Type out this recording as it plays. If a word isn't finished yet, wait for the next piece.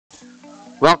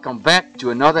Welcome back to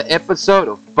another episode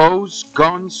of Bows,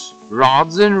 Guns,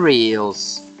 Rods and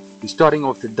Reels. We're starting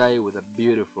off the day with a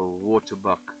beautiful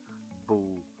waterbuck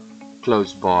bull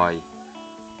close by.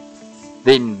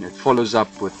 Then it follows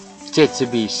up with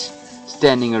tsetsebes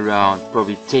standing around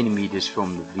probably 10 meters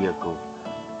from the vehicle.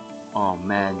 Oh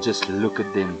man, just look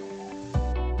at them.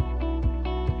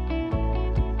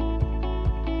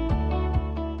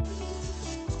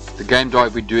 The game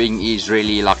drive we're doing is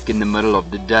really like in the middle of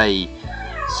the day.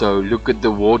 So look at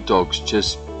the warthogs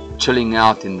just chilling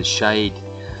out in the shade,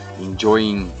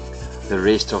 enjoying the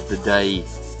rest of the day.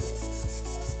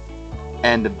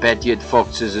 And the bat-eared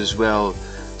foxes as well,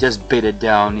 just bedded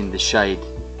down in the shade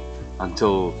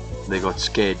until they got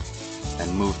scared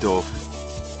and moved off.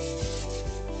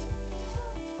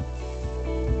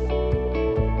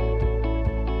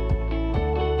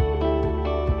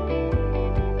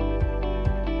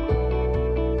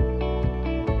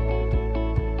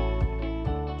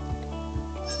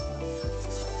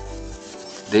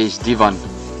 There's Divan,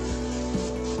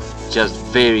 just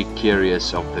very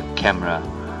curious of the camera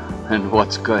and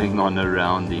what's going on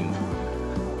around him.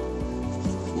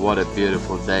 What a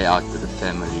beautiful day out with the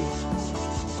family.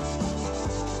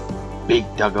 Big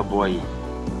Dugger boy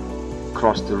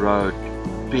across the road,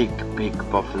 big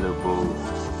buffalo bull.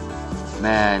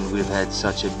 Man, we've had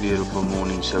such a beautiful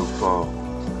morning so far.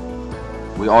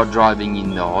 We are driving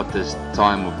in the hottest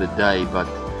time of the day, but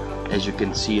as you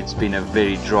can see, it's been a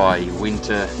very dry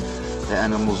winter. The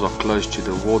animals are close to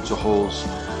the water holes,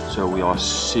 so we are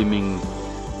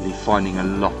seemingly finding a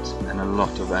lot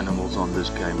of animals on this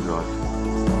game drive.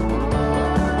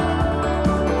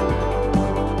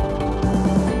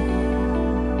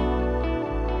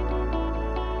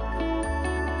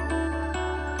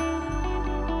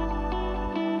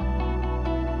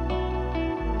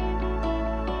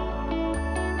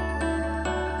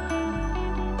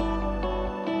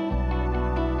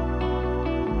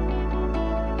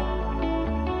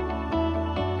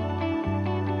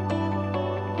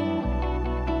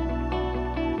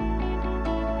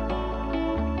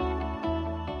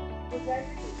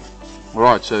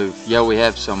 Right, so here we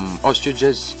have some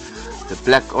ostriches. The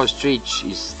black ostrich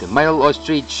is the male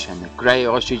ostrich, and the grey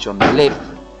ostrich on the left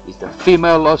is the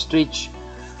female ostrich.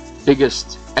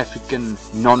 Biggest African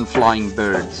non-flying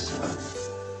birds.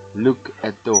 Look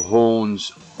at the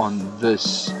horns on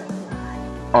this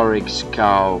oryx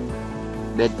cow.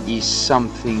 That is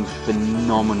something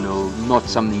phenomenal, not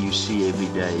something you see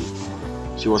every day.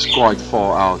 She was quite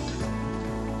far out,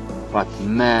 but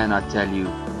man, I tell you,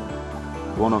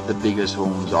 one of the biggest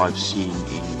horns I've seen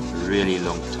in a really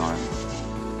long time.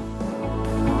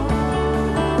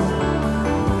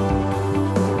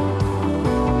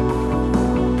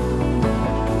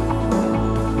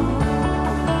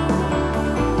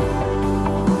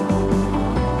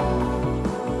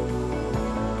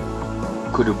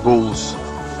 Kudu bulls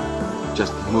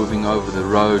just moving over the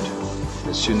road.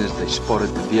 As soon as they spotted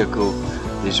the vehicle,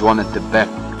 there's one at the back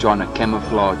trying to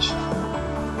camouflage.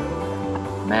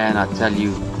 Man, I tell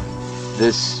you,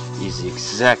 this is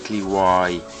exactly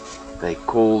why they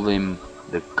call them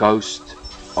the ghost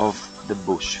of the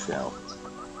bushveld.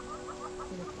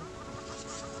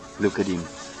 Look at him,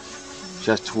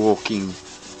 just walking,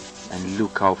 and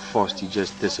look how fast he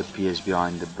just disappears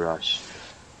behind the brush.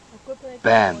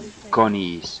 Bam, gone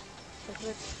he is.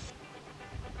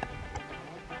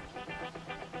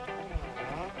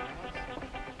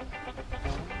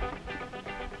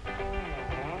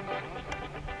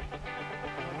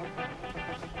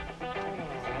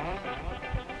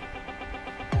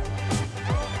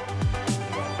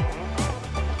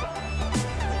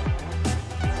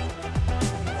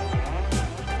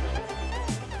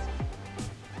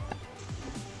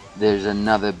 There's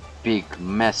another big,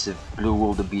 massive blue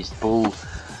wildebeest bull.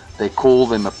 They call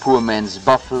them a poor man's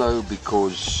buffalo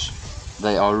because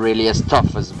they are really as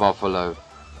tough as buffalo.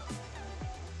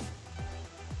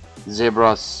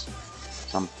 Zebras,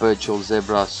 some Purchell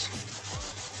zebras.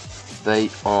 They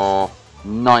are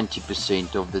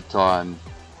 90% of the time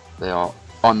they are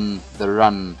on the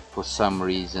run for some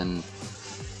reason.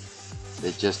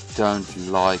 They just don't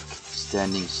like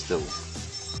standing still.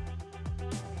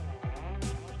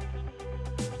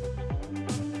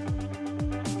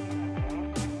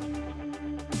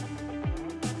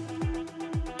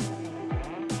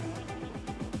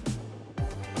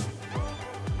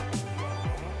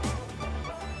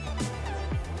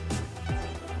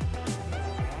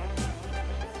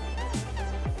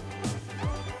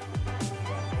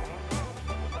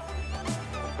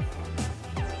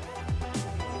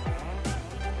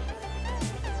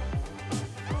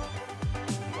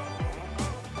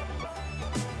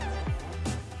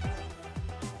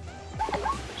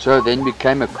 So then we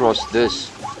came across this.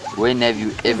 When have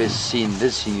you ever seen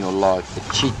this in your life?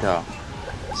 A cheetah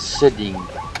sitting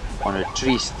on a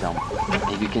tree stump.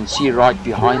 And you can see right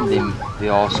behind them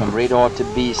there are some red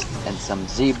hartebeest and some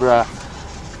zebra,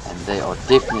 and they are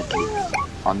definitely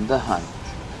on the hunt.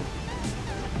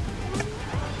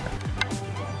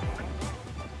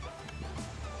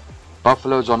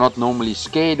 Buffaloes are not normally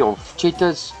scared of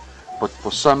cheetahs, but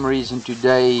for some reason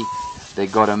today they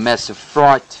got a massive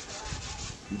fright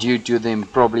due to them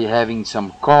probably having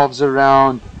some calves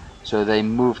around, so they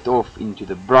moved off into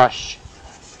the brush,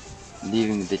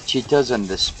 leaving the cheetahs and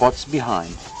the spots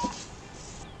behind.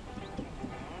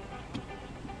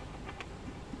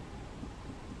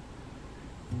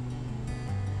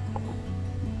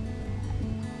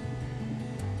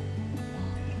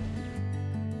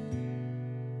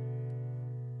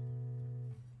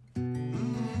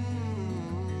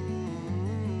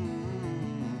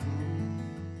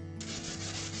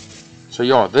 So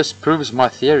yeah, this proves my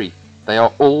theory. They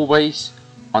are always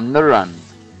on the run.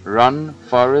 Run,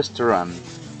 forest, run.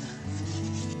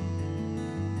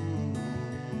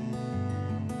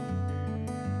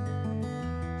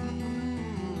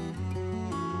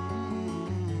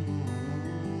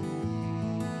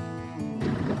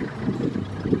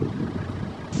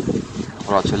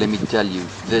 Alright, so let me tell you,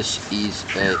 this is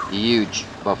a huge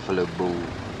buffalo bull.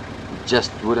 It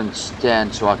just wouldn't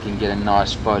stand so I can get a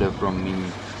nice photo from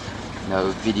him, a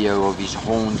video of his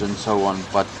horns and so on,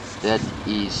 but that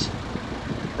is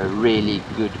a really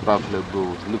good buffalo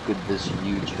bull. Look at this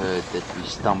huge herd that we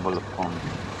stumble upon.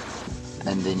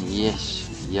 And then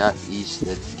yes, here is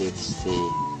the dead stare.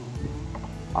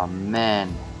 Oh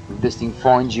man, if this thing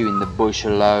finds you in the bush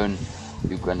alone,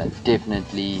 you're gonna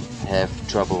definitely have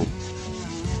trouble.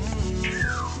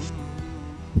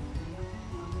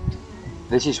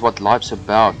 This is what life's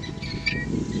about.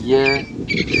 Here,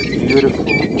 the beautiful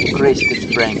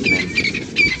crested francolin.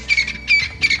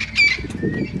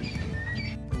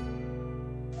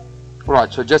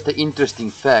 Right, so just an interesting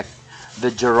fact,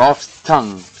 the giraffe's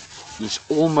tongue is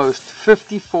almost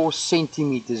 54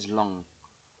 centimeters long,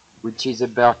 which is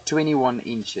about 21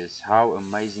 inches. How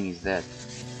amazing is that?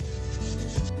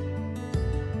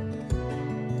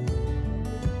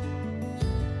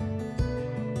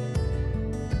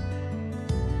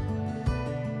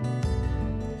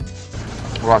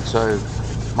 Right, so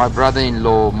my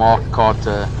brother-in-law Mark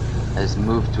Carter has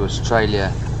moved to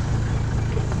Australia.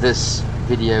 This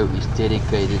video is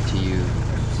dedicated to you.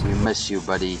 We miss you,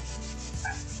 buddy.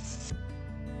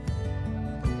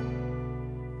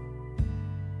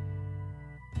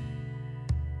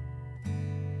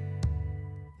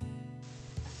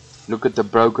 Look at the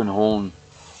broken horn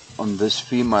on this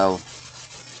female.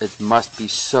 It must be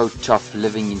so tough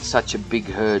living in such a big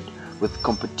herd with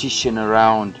competition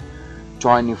around,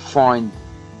 trying to find,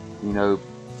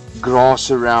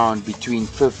 grass around between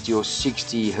 50 or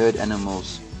 60 herd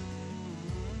animals.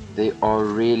 There are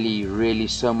really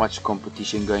so much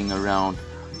competition going around,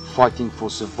 fighting for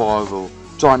survival,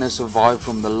 trying to survive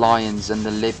from the lions and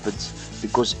the leopards,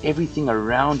 because everything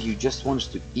around you just wants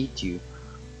to eat you.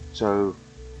 So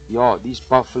yeah, these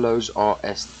buffaloes are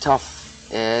as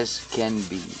tough as can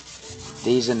be.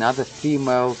 There's another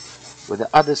female with the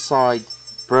other side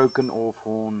broken off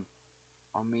horn.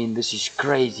 I mean, this is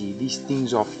crazy. These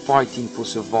things are fighting for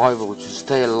survival to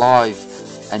stay alive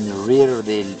and rear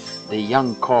their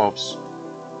young calves.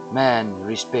 Man,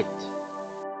 respect.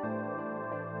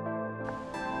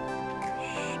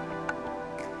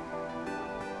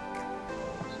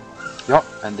 Yeah,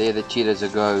 and there the cheetahs are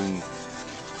going,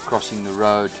 crossing the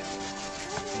road.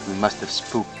 We must have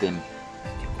spooked them.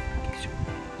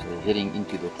 So they're heading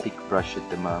into the thick brush at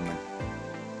the moment.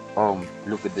 Oh,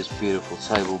 look at this beautiful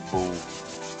sable bull.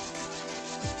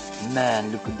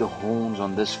 Man, look at the horns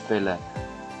on this fella.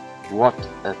 What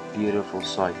a beautiful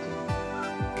sighting.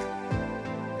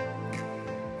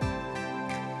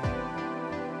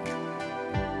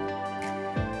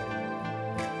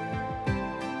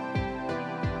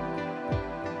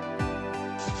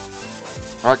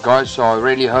 Alright guys, so I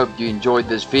really hope you enjoyed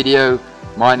this video.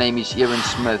 My name is Aaron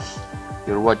Smith.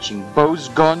 You're watching Bows,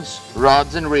 Guns,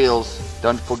 Rods and Reels.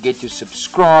 Don't forget to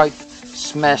subscribe,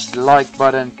 smash the like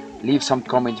button, leave some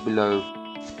comments below.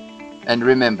 And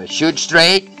remember, shoot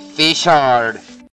straight, fish hard.